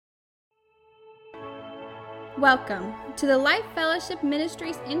Welcome to the Life Fellowship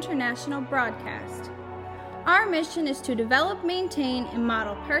Ministries International broadcast. Our mission is to develop, maintain, and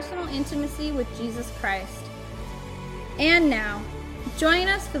model personal intimacy with Jesus Christ. And now, join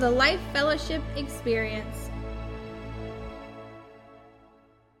us for the Life Fellowship experience.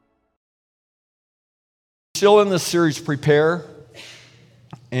 Still in the series, Prepare,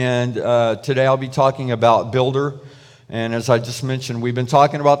 and today I'll be talking about Builder. And as I just mentioned, we've been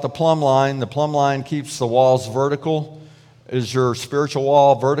talking about the plumb line. The plumb line keeps the walls vertical. Is your spiritual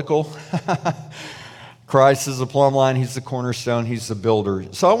wall vertical? Christ is the plumb line. He's the cornerstone. He's the builder.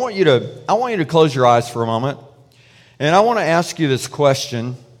 So I want you to close your eyes for a moment, and I want to ask you this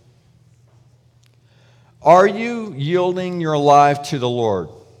question: are you yielding your life to the Lord?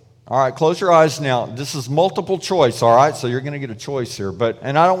 All right, close your eyes now. This is multiple choice, all right? So you're going to get a choice here.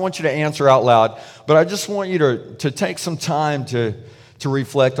 And I don't want you to answer out loud, but I just want you to take some time to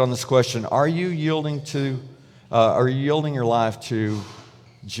reflect on this question. Are you yielding your life to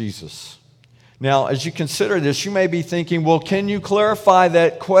Jesus? Now, as you consider this, you may be thinking, well, can you clarify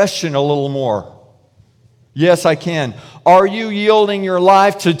that question a little more? Yes, I can. Are you yielding your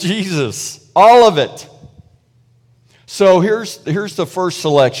life to Jesus? All of it. So here's the first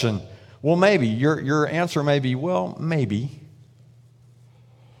selection. Well, maybe. Your answer may be, well, maybe.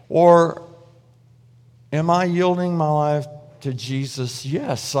 Or, am I yielding my life to Jesus?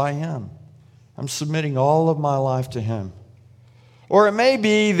 Yes, I am. I'm submitting all of my life to Him. Or it may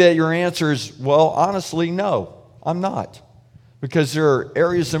be that your answer is, well, honestly, no, I'm not. Because there are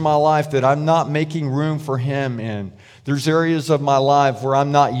areas in my life that I'm not making room for Him in. There's areas of my life where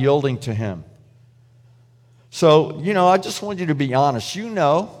I'm not yielding to Him. So, I just want you to be honest.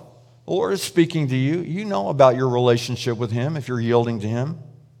 The Lord is speaking to you. You know about your relationship with Him if you're yielding to Him.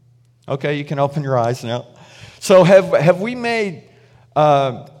 Okay, you can open your eyes now. So have we made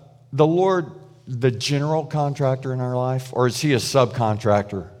the Lord the general contractor in our life, or is He a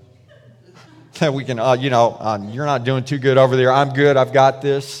subcontractor? That we can, you're not doing too good over there. I'm good. I've got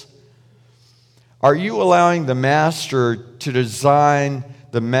this. Are you allowing the Master to design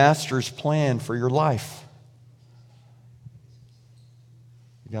the Master's plan for your life?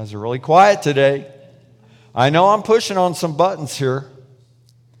 You guys are really quiet today. I know I'm pushing on some buttons here,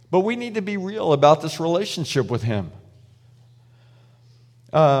 but we need to be real about this relationship with Him.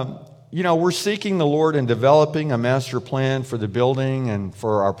 We're seeking the Lord and developing a master plan for the building and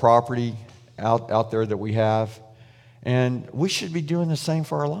for our property out there that we have. And we should be doing the same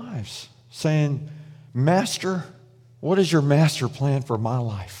for our lives. Saying, Master, what is your master plan for my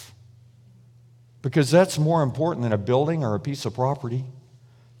life? Because that's more important than a building or a piece of property.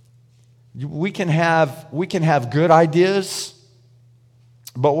 We can have good ideas,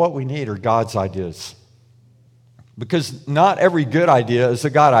 but what we need are God's ideas. Because not every good idea is a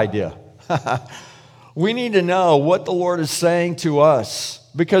God idea. We need to know what the Lord is saying to us,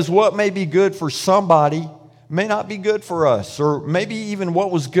 because what may be good for somebody may not be good for us, or maybe even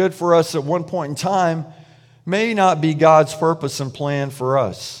what was good for us at one point in time may not be God's purpose and plan for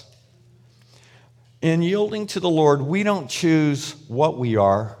us. In yielding to the Lord, we don't choose what we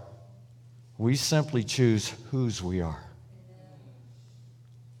are. We simply choose whose we are.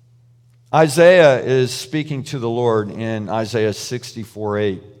 Isaiah is speaking to the Lord in Isaiah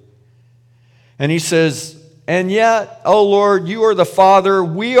 64:8. And he says, "And yet, O Lord, you are the Father,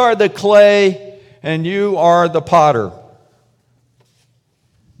 we are the clay, and you are the potter."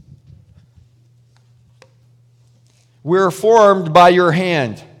 We're formed by your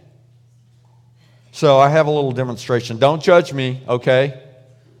hand. So I have a little demonstration. Don't judge me, okay?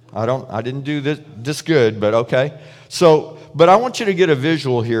 I didn't do this good, but okay. So, but I want you to get a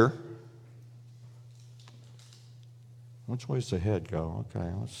visual here. Which way's the head go? Okay,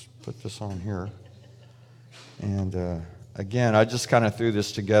 let's put this on here. And again, I just kind of threw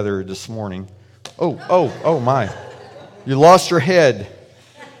this together this morning. Oh my. You lost your head.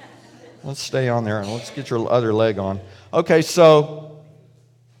 Let's stay on there and let's get your other leg on. Okay, so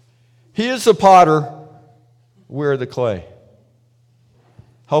He is the potter, we're the clay.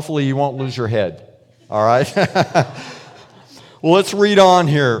 Hopefully you won't lose your head, all right? Well, let's read on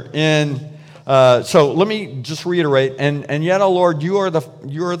here. So let me just reiterate. And yet, O Lord, you are the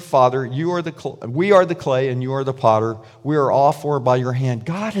Father, we are the clay, and you are the potter. We are all formed by your hand.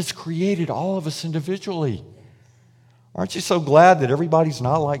 God has created all of us individually. Aren't you so glad that everybody's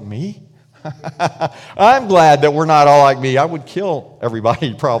not like me? I'm glad that we're not all like me. I would kill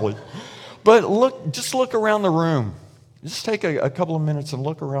everybody probably. But just look around the room. Just take a couple of minutes and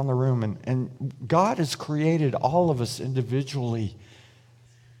look around the room. And God has created all of us individually.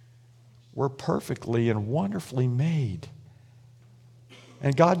 We're perfectly and wonderfully made.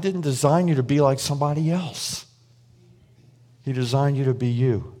 And God didn't design you to be like somebody else. He designed you to be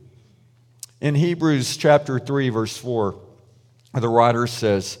you. In Hebrews chapter 3, verse 4, the writer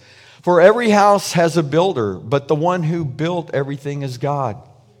says, "For every house has a builder, but the one who built everything is God."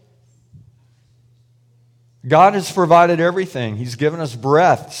 God has provided everything. He's given us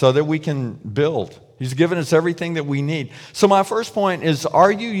breath so that we can build. He's given us everything that we need. So my first point is,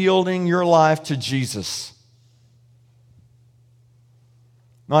 are you yielding your life to Jesus?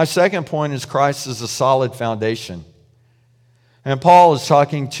 My second point is, Christ is a solid foundation. And Paul is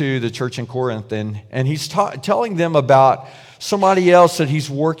talking to the church in Corinth, and he's telling them about somebody else that he's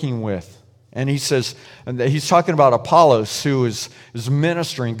working with. And he says, and he's talking about Apollos, who is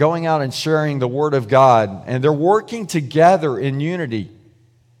ministering, going out and sharing the word of God. And they're working together in unity,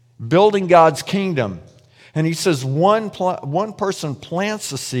 building God's kingdom. And he says one person plants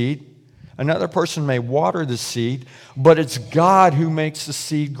the seed, another person may water the seed, but it's God who makes the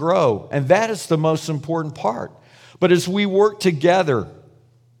seed grow. And that is the most important part. But as we work together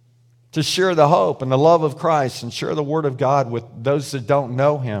to share the hope and the love of Christ and share the word of God with those that don't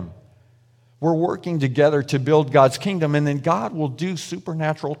know him, we're working together to build God's kingdom, and then God will do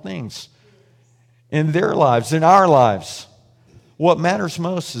supernatural things in their lives, in our lives. What matters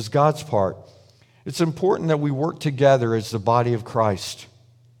most is God's part. It's important that we work together as the body of Christ.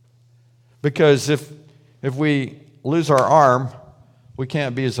 Because if we lose our arm, we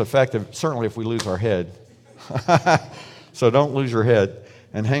can't be as effective, certainly if we lose our head. So don't lose your head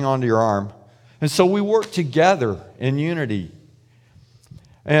and hang on to your arm. And so we work together in unity.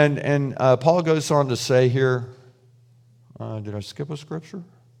 And Paul goes on to say here, did I skip a scripture?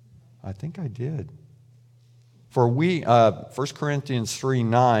 I think I did. For we, 1 Corinthians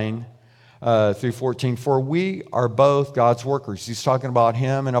 3:9 through 14, for we are both God's workers. He's talking about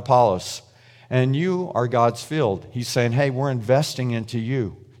him and Apollos. And you are God's field. He's saying, hey, we're investing into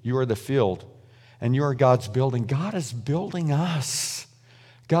you. You are the field. And you are God's building. God is building us.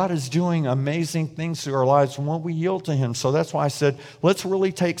 God is doing amazing things through our lives when we yield to him. So that's why I said, let's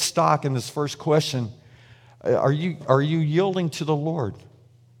really take stock in this first question. Are you yielding to the Lord?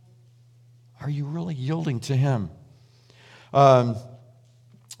 Are you really yielding to him?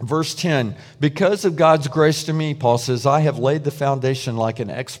 Verse 10, because of God's grace to me, Paul says, I have laid the foundation like an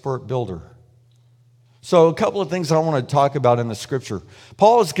expert builder. So a couple of things I want to talk about in the scripture.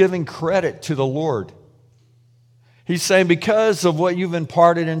 Paul is giving credit to the Lord. He's saying, because of what you've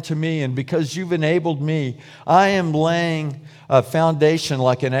imparted into me and because you've enabled me, I am laying a foundation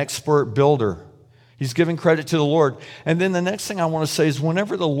like an expert builder. He's giving credit to the Lord. And then the next thing I want to say is,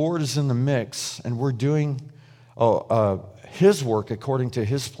 whenever the Lord is in the mix and we're doing his work according to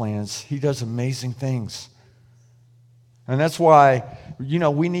his plans, he does amazing things. And that's why,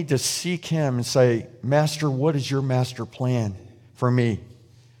 we need to seek him and say, Master, what is your master plan for me?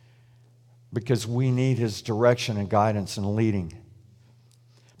 Because we need his direction and guidance and leading.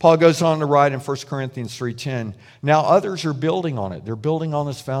 Paul goes on to write in 1 Corinthians 3:10, now others are building on it. They're building on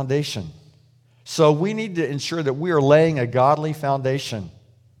this foundation. So we need to ensure that we are laying a godly foundation.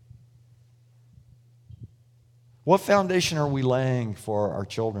 What foundation are we laying for our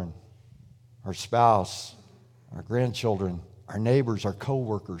children, our spouse, our grandchildren, our neighbors, our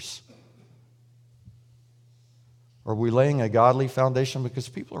co-workers? Are we laying a godly foundation? Because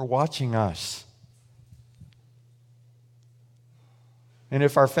people are watching us. And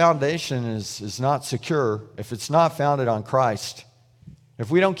if our foundation is not secure, if it's not founded on Christ,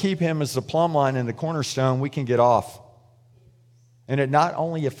 if we don't keep him as the plumb line and the cornerstone, we can get off. And it not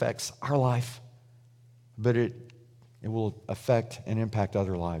only affects our life, but it will affect and impact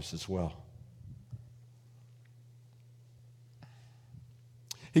other lives as well.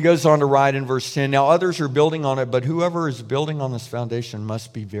 He goes on to write in verse 10, now others are building on it, but whoever is building on this foundation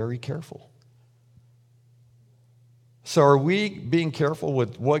must be very careful. So are we being careful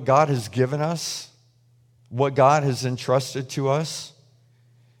with what God has given us, what God has entrusted to us?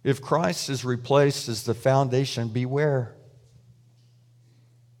 If Christ is replaced as the foundation, beware.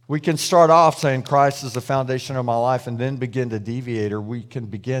 We can start off saying Christ is the foundation of my life and then begin to deviate, or we can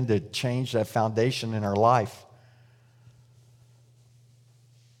begin to change that foundation in our life.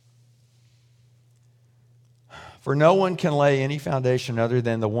 For no one can lay any foundation other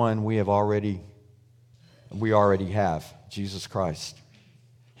than the one we already have, Jesus Christ.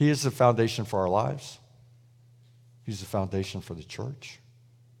 He is the foundation for our lives. He's the foundation for the church.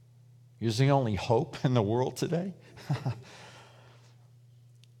 He's the only hope in the world today.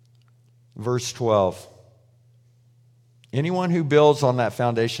 Verse 12. Anyone who builds on that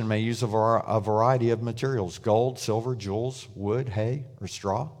foundation may use a variety of materials: gold, silver, jewels, wood, hay, or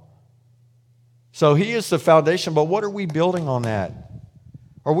straw. So he is the foundation, but what are we building on that?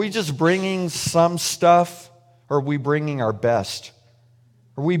 Are we just bringing some stuff, or are we bringing our best?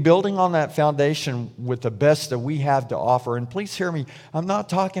 Are we building on that foundation with the best that we have to offer? And please hear me, I'm not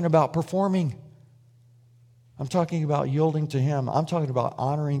talking about performing. I'm talking about yielding to Him. I'm talking about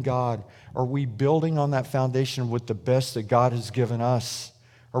honoring God. Are we building on that foundation with the best that God has given us?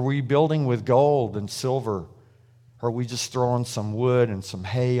 Are we building with gold and silver? Or are we just throwing some wood and some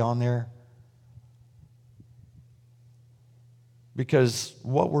hay on there? Because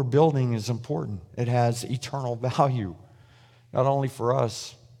what we're building is important. It has eternal value, not only for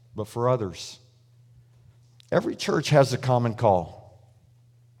us, but for others. Every church has a common call.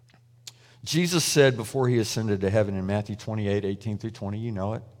 Jesus said before He ascended to heaven in Matthew 28, 18 through 20, you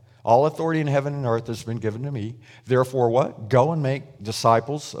know it. All authority in heaven and earth has been given to me. Therefore what? Go and make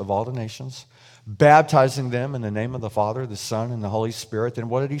disciples of all the nations, baptizing them in the name of the Father, the Son, and the Holy Spirit. Then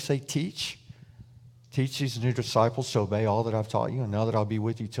what did He say? Teach. Teach these new disciples to obey all that I've taught you, and now that I'll be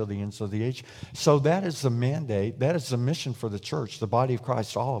with you till the ends of the age. So that is the mandate. That is the mission for the church, the body of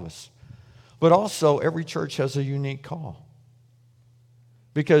Christ, all of us. But also, every church has a unique call.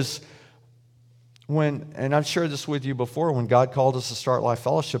 Because and I've shared this with you before, when God called us to start Life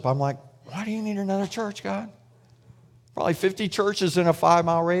Fellowship, I'm like, why do you need another church, God? Probably 50 churches in a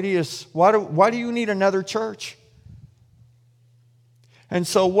 5-mile radius. Why do you need another church? And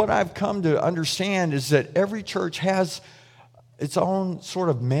so what I've come to understand is that every church has its own sort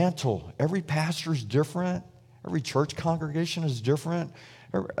of mantle. Every pastor is different. Every church congregation is different.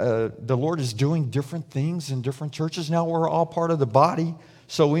 The Lord is doing different things in different churches. Now we're all part of the body.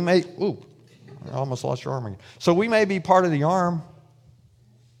 So we may, I almost lost your arm again. So we may be part of the arm.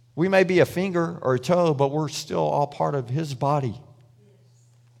 We may be a finger or a toe, but we're still all part of His body.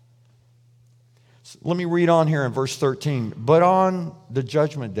 Let me read on here in verse 13. But on the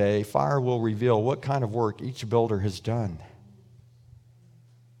judgment day, fire will reveal what kind of work each builder has done.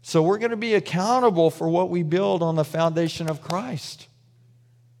 So we're going to be accountable for what we build on the foundation of Christ.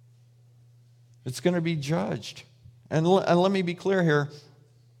 It's going to be judged. And let me be clear here.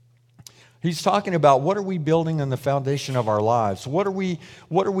 He's talking about what are we building on the foundation of our lives? What are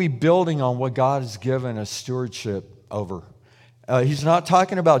we building on what God has given us stewardship over? He's not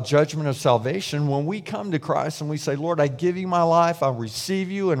talking about judgment of salvation. When we come to Christ and we say, Lord, I give you my life, I receive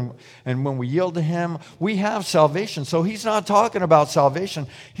you, and when we yield to Him, we have salvation. So He's not talking about salvation.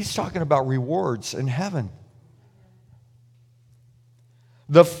 He's talking about rewards in heaven.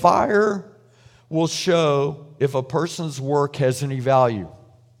 The fire will show if a person's work has any value.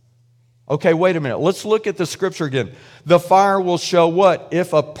 Okay, wait a minute. Let's look at the scripture again. The fire will show what?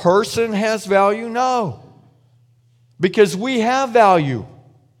 If a person has value? No. Because we have value.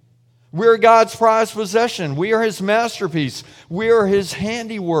 We're God's prized possession. We are His masterpiece. We are His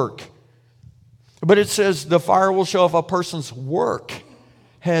handiwork. But it says the fire will show if a person's work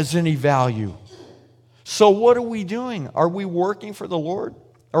has any value. So what are we doing? Are we working for the Lord?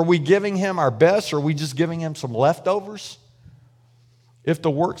 Are we giving Him our best? Or are we just giving Him some leftovers? If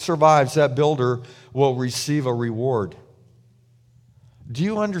the work survives, that builder will receive a reward. Do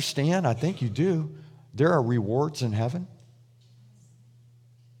you understand? I think you do. There are rewards in heaven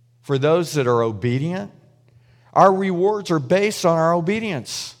for those that are obedient. Our rewards are based on our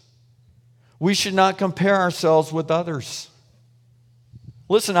obedience. We should not compare ourselves with others.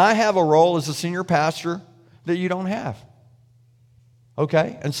 Listen, I have a role as a senior pastor that you don't have.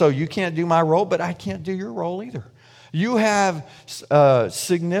 Okay? And so you can't do my role, but I can't do your role either. You have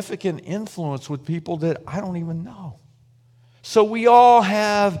significant influence with people that I don't even know. So we all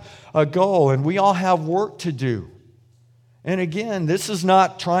have a goal and we all have work to do. And again, this is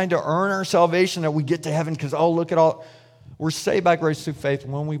not trying to earn our salvation that we get to heaven because, look at all. We're saved by grace through faith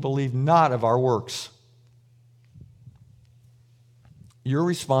when we believe not of our works. Your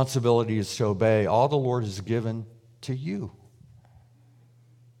responsibility is to obey all the Lord has given to you.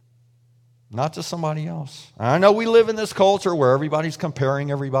 Not to somebody else. I know we live in this culture where everybody's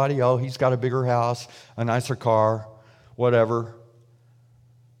comparing everybody. Oh, he's got a bigger house, a nicer car, whatever.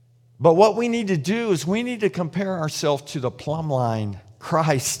 But what we need to do is we need to compare ourselves to the plumb line,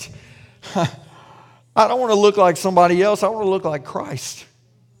 Christ. I don't want to look like somebody else. I want to look like Christ.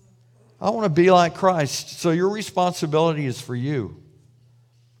 I want to be like Christ. So your responsibility is for you.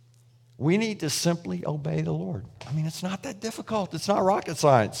 We need to simply obey the Lord. I mean, it's not that difficult. It's not rocket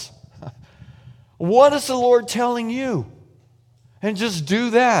science. What is the Lord telling you? And just do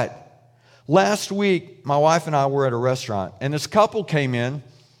that. Last week, my wife and I were at a restaurant, and this couple came in,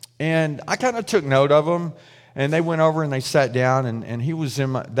 and I kind of took note of them, and they went over and they sat down, and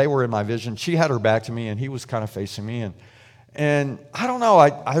they were in my vision. She had her back to me, and he was kind of facing me, and I don't know,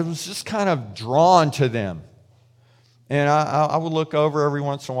 I was just kind of drawn to them. And I would look over every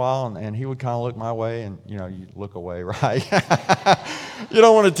once in a while, and he would kind of look my way, and, you look away, right? You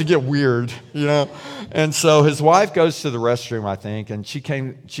don't want it to get weird, And so his wife goes to the restroom, I think, and she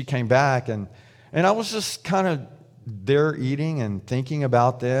came back, and I was just kind of there eating and thinking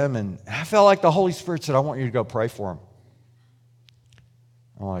about them, and I felt like the Holy Spirit said, I want you to go pray for them.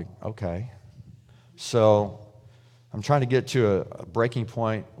 I'm like, okay. So I'm trying to get to a breaking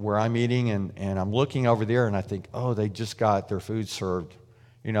point where I'm eating, and I'm looking over there, and I think, oh, they just got their food served.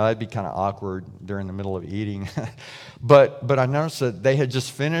 That'd be kind of awkward during the middle of eating. But I noticed that they had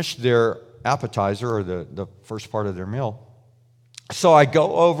just finished their appetizer, or the first part of their meal. So I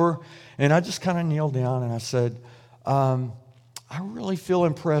go over, and I just kind of kneel down, and I said, I really feel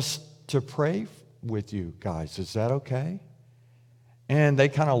impressed to pray with you guys. Is that okay? And they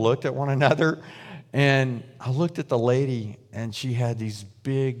kind of looked at one another. And I looked at the lady, and she had these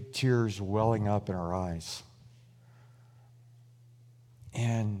big tears welling up in her eyes.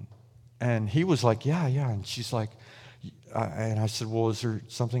 And he was like, yeah. And she's like, and I said, well, is there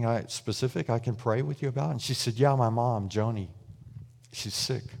something specific I can pray with you about? And she said, yeah, my mom, Joni, she's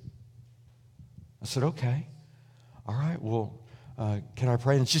sick. I said, okay. All right, well, can I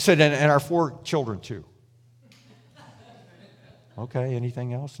pray? And she said, and our 4 children too. Okay,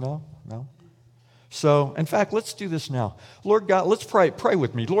 anything else? No? So, in fact, let's do this now. Lord God, let's pray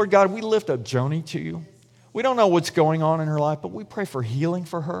with me. Lord God, we lift up Joni to you. We don't know what's going on in her life, but we pray for healing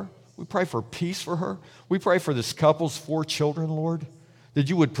for her. We pray for peace for her. We pray for this couple's 4 children, Lord, that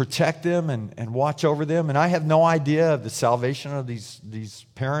you would protect them and watch over them. And I have no idea of the salvation of these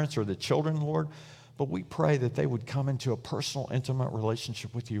parents or the children, Lord, but we pray that they would come into a personal, intimate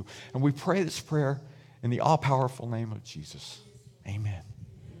relationship with you. And we pray this prayer in the all-powerful name of Jesus. Amen.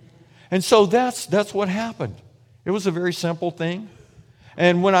 And so that's what happened. It was a very simple thing.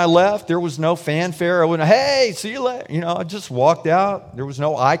 And when I left, there was no fanfare. I went, hey, see you later. I just walked out. There was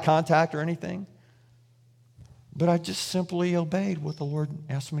no eye contact or anything. But I just simply obeyed what the Lord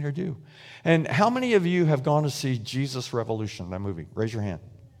asked me to do. And how many of you have gone to see Jesus Revolution, that movie? Raise your hand.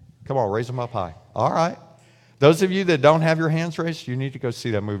 Come on, raise them up high. All right. Those of you that don't have your hands raised, you need to go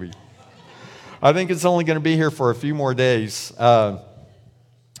see that movie. I think it's only going to be here for a few more days.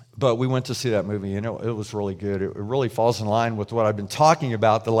 But we went to see that movie, and it was really good. It really falls in line with what I've been talking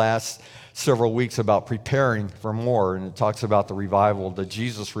about the last several weeks about preparing for more. And it talks about the revival, the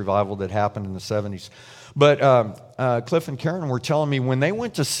Jesus revival that happened in the 70s. But Cliff and Karen were telling me when they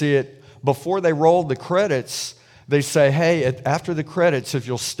went to see it, before they rolled the credits, they say, hey, after the credits, if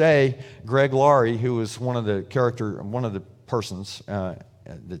you'll stay, Greg Laurie, who is one of the persons,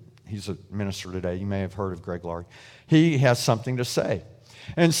 he's a minister today. You may have heard of Greg Laurie. He has something to say.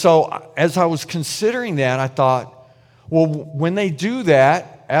 And so as I was considering that, I thought, well, when they do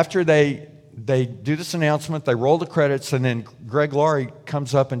that, after they do this announcement, they roll the credits, and then Greg Laurie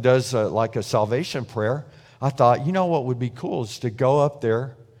comes up and does like a salvation prayer, I thought, what would be cool is to go up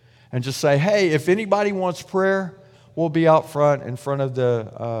there and just say, hey, if anybody wants prayer, we'll be out front in front of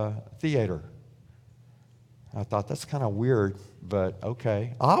the theater. I thought, that's kind of weird, but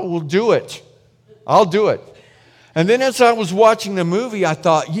okay. I will do it. I'll do it. And then as I was watching the movie, I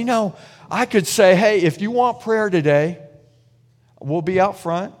thought, I could say, hey, if you want prayer today, we'll be out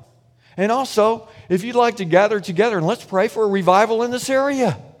front. And also, if you'd like to gather together and let's pray for a revival in this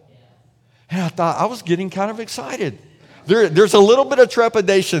area. And I thought, I was getting kind of excited. There's a little bit of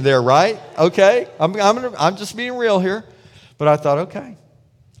trepidation there, right? Okay, I'm just being real here. But I thought, okay,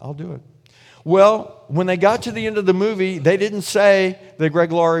 I'll do it. Well, when they got to the end of the movie, they didn't say that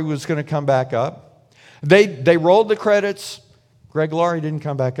Greg Laurie was going to come back up. They rolled the credits. Greg Laurie didn't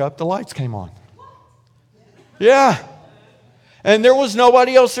come back up. The lights came on. Yeah. And there was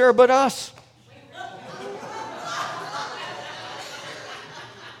nobody else there but us.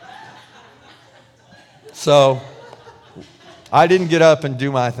 So I didn't get up and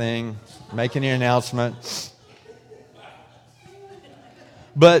do my thing, make any announcement.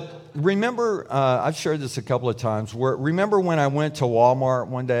 But remember, I've shared this a couple of times. Remember when I went to Walmart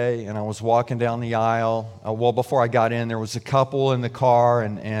one day and I was walking down the aisle? Before I got in, there was a couple in the car,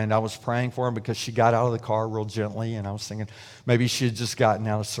 and I was praying for them because she got out of the car real gently, and I was thinking maybe she had just gotten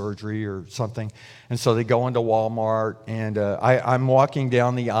out of surgery or something. And so they go into Walmart, and I'm walking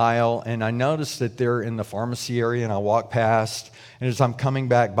down the aisle, and I noticed that they're in the pharmacy area, and I walk past, and as I'm coming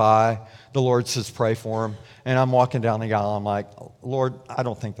back by, the Lord says, pray for them. And I'm walking down the aisle. I'm like, Lord, I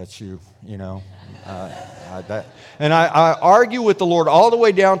don't think that's you, And I argue with the Lord all the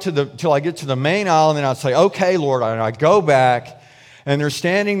way down till I get to the main aisle, and then I say, okay, Lord. And I go back, and they're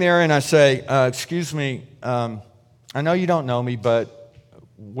standing there, and I say, excuse me, I know you don't know me, but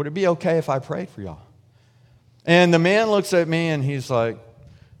would it be okay if I prayed for y'all? And the man looks at me and he's like,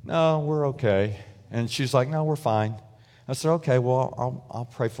 no, we're okay. And she's like, no, we're fine. I said, okay, well, I'll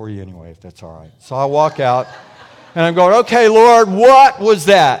pray for you anyway, if that's all right. So I walk out and I'm going, okay, Lord, what was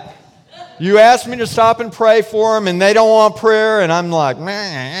that? You asked me to stop and pray for them, and they don't want prayer, and I'm like,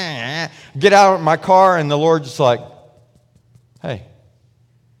 get out of my car, and the Lord's just like, hey,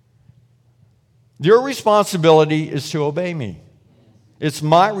 your responsibility is to obey me. It's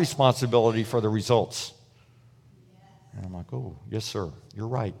my responsibility for the results. And I'm like, oh, yes, sir, you're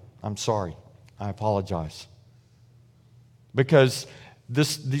right. I'm sorry. I apologize. Because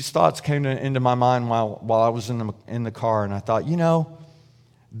these thoughts came into my mind while I was in the car, and I thought,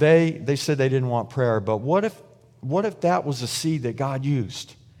 they said they didn't want prayer, but what if that was a seed that God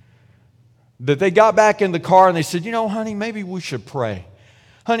used? That they got back in the car and they said, honey, maybe we should pray.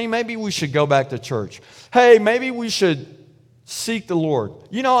 Honey, maybe we should go back to church. Hey, maybe we should seek the Lord.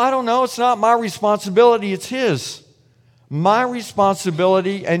 I don't know. It's not my responsibility. It's His. My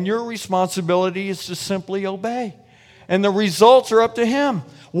responsibility and your responsibility is to simply obey. And the results are up to Him.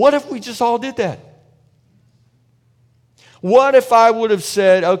 What if we just all did that? What if I would have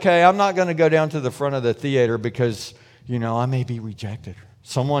said, okay, I'm not going to go down to the front of the theater because, I may be rejected.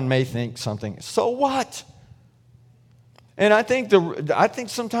 Someone may think something. So what? And I think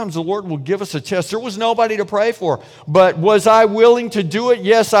sometimes the Lord will give us a test. There was nobody to pray for. But was I willing to do it?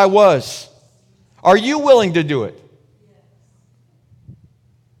 Yes, I was. Are you willing to do it?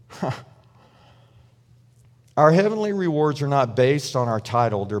 Our heavenly rewards are not based on our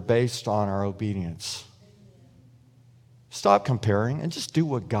title. They're based on our obedience. Stop comparing and just do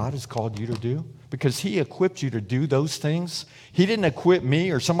what God has called you to do, because He equipped you to do those things. He didn't equip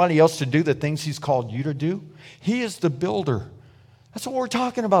me or somebody else to do the things He's called you to do. He is the builder. That's what we're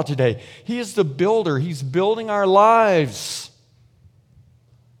talking about today. He is the builder. He's building our lives.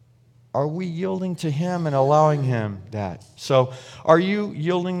 Are we yielding to Him and allowing Him that? So, are you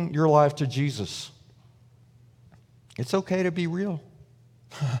yielding your life to Jesus? It's okay to be real.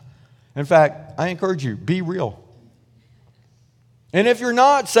 In fact, I encourage you, be real. And if you're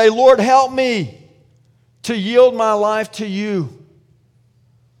not, say, Lord, help me to yield my life to you.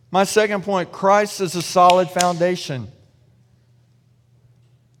 My second point, Christ is a solid foundation.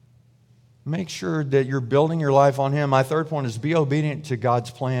 Make sure that you're building your life on Him. My third point is be obedient to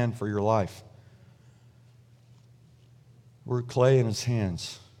God's plan for your life. We're clay in His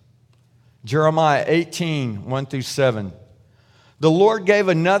hands. Jeremiah 18, 1-7. The Lord gave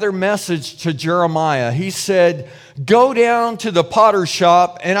another message to Jeremiah. He said, go down to the potter's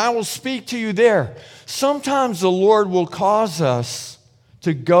shop and I will speak to you there. Sometimes the Lord will cause us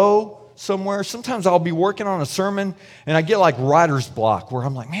to go somewhere. Sometimes I'll be working on a sermon and I get like writer's block where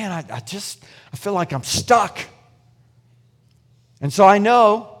I'm like, man, I feel like I'm stuck. And so I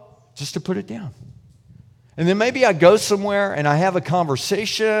know just to put it down. And then maybe I go somewhere and I have a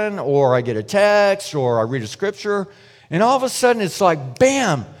conversation or I get a text or I read a scripture. And all of a sudden, it's like,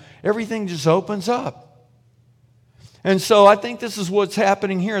 bam, everything just opens up. And so I think this is what's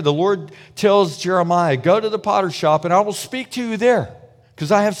happening here. The Lord tells Jeremiah, go to the potter's shop and I will speak to you there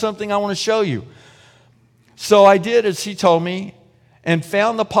because I have something I want to show you. So I did as He told me and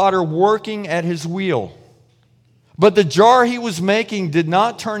found the potter working at his wheel. But the jar he was making did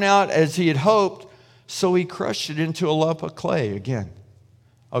not turn out as he had hoped, so he crushed it into a lump of clay again.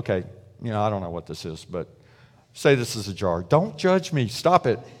 Okay, I don't know what this is, but say this is a jar. Don't judge me. Stop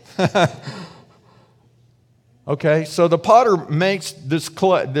it. Okay, so the potter makes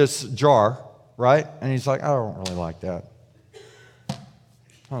this jar, right? And he's like, I don't really like that. I'm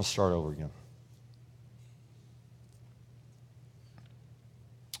going to start over again.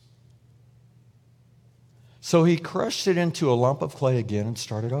 So he crushed it into a lump of clay again and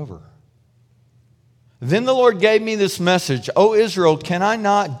started over. Then the Lord gave me this message, O Israel, can I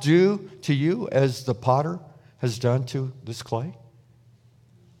not do to you as the potter has done to this clay?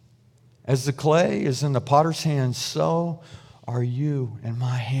 As the clay is in the potter's hand, so are you in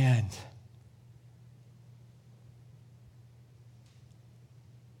my hand.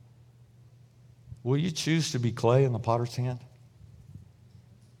 Will you choose to be clay in the potter's hand?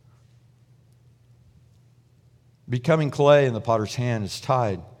 Becoming clay in the potter's hand is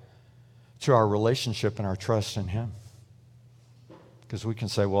tied to our relationship and our trust in Him. Because we can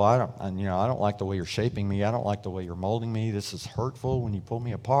say, well, I don't like the way you're shaping me. I don't like the way you're molding me. This is hurtful when you pull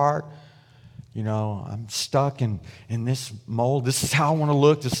me apart. I'm stuck in this mold. This is how I want to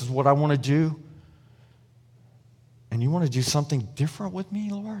look. This is what I want to do. And you want to do something different with me,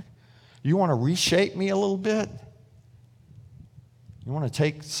 Lord? You want to reshape me a little bit? You want to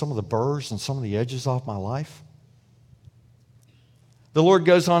take some of the burrs and some of the edges off my life? The Lord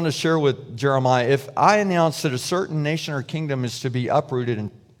goes on to share with Jeremiah, if I announce that a certain nation or kingdom is to be uprooted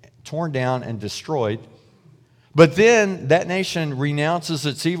and torn down and destroyed, but then that nation renounces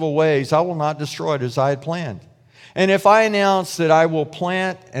its evil ways, I will not destroy it as I had planned. And if I announce that I will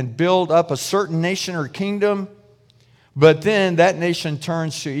plant and build up a certain nation or kingdom, but then that nation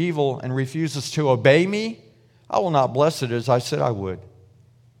turns to evil and refuses to obey me, I will not bless it as I said I would.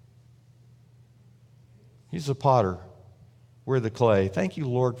 He's the potter. We're the clay. Thank you,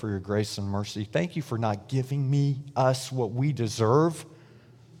 Lord, for your grace and mercy. Thank you for not giving us what we deserve.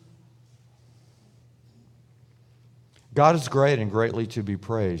 God is great and greatly to be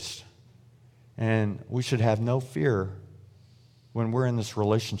praised. And we should have no fear when we're in this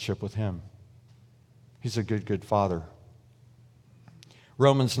relationship with Him. He's a good, good Father.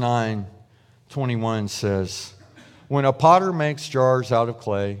 Romans 9:21 says, when a potter makes jars out of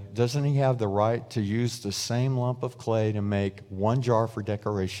clay, doesn't he have the right to use the same lump of clay to make one jar for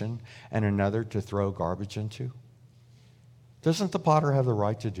decoration and another to throw garbage into? Doesn't the potter have the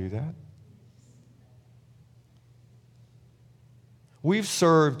right to do that? We've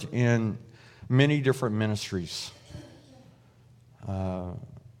served in many different ministries.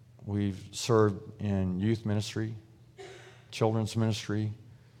 We've served in youth ministry, children's ministry.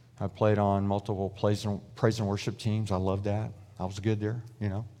 I played on multiple praise and worship teams. I loved that. I was good there, you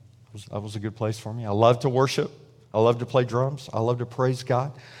know. That was a good place for me. I love to worship. I love to play drums. I love to praise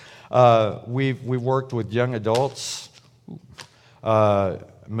God. We've worked with young adults,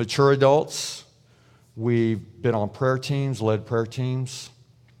 mature adults. We've been on prayer teams, led prayer teams,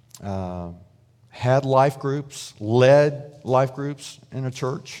 had life groups, led life groups in a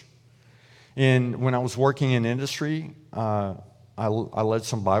church. And when I was working in industry, I led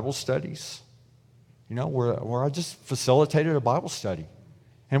some Bible studies, you know, where I just facilitated a Bible study.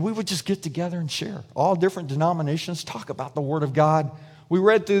 And we would just get together and share. All different denominations talk about the Word of God. We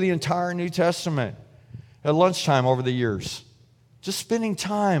read through the entire New Testament at lunchtime over the years. Just spending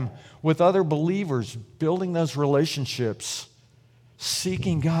time with other believers, building those relationships,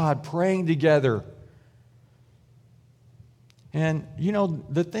 seeking God, praying together. And, you know,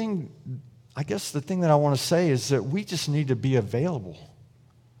 the thing that I want to say is that we just need to be available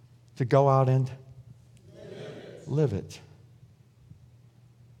to go out and live it.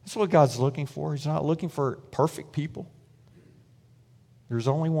 That's what God's looking for. He's not looking for perfect people. There's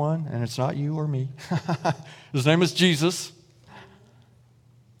only one, and it's not you or me. His name is Jesus.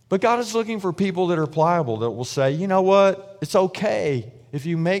 But God is looking for people that are pliable, that will say, you know what? It's okay if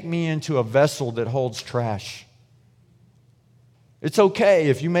you make me into a vessel that holds trash. It's okay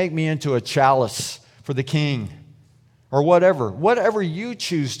if you make me into a chalice for the king or whatever you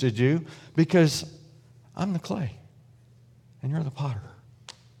choose to do, because I'm the clay and you're the potter.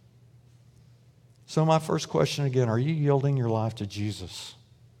 So my first question again, are you yielding your life to Jesus?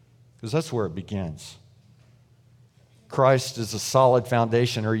 Because that's where it begins. Christ is a solid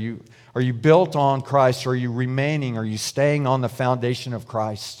foundation. Are you built on Christ? Are you remaining? Are you staying on the foundation of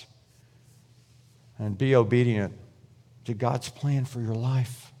Christ? And be obedient to God's plan for your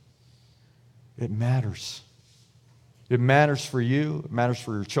life. It matters. It matters for you. It matters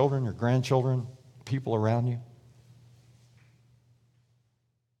for your children, your grandchildren, people around you.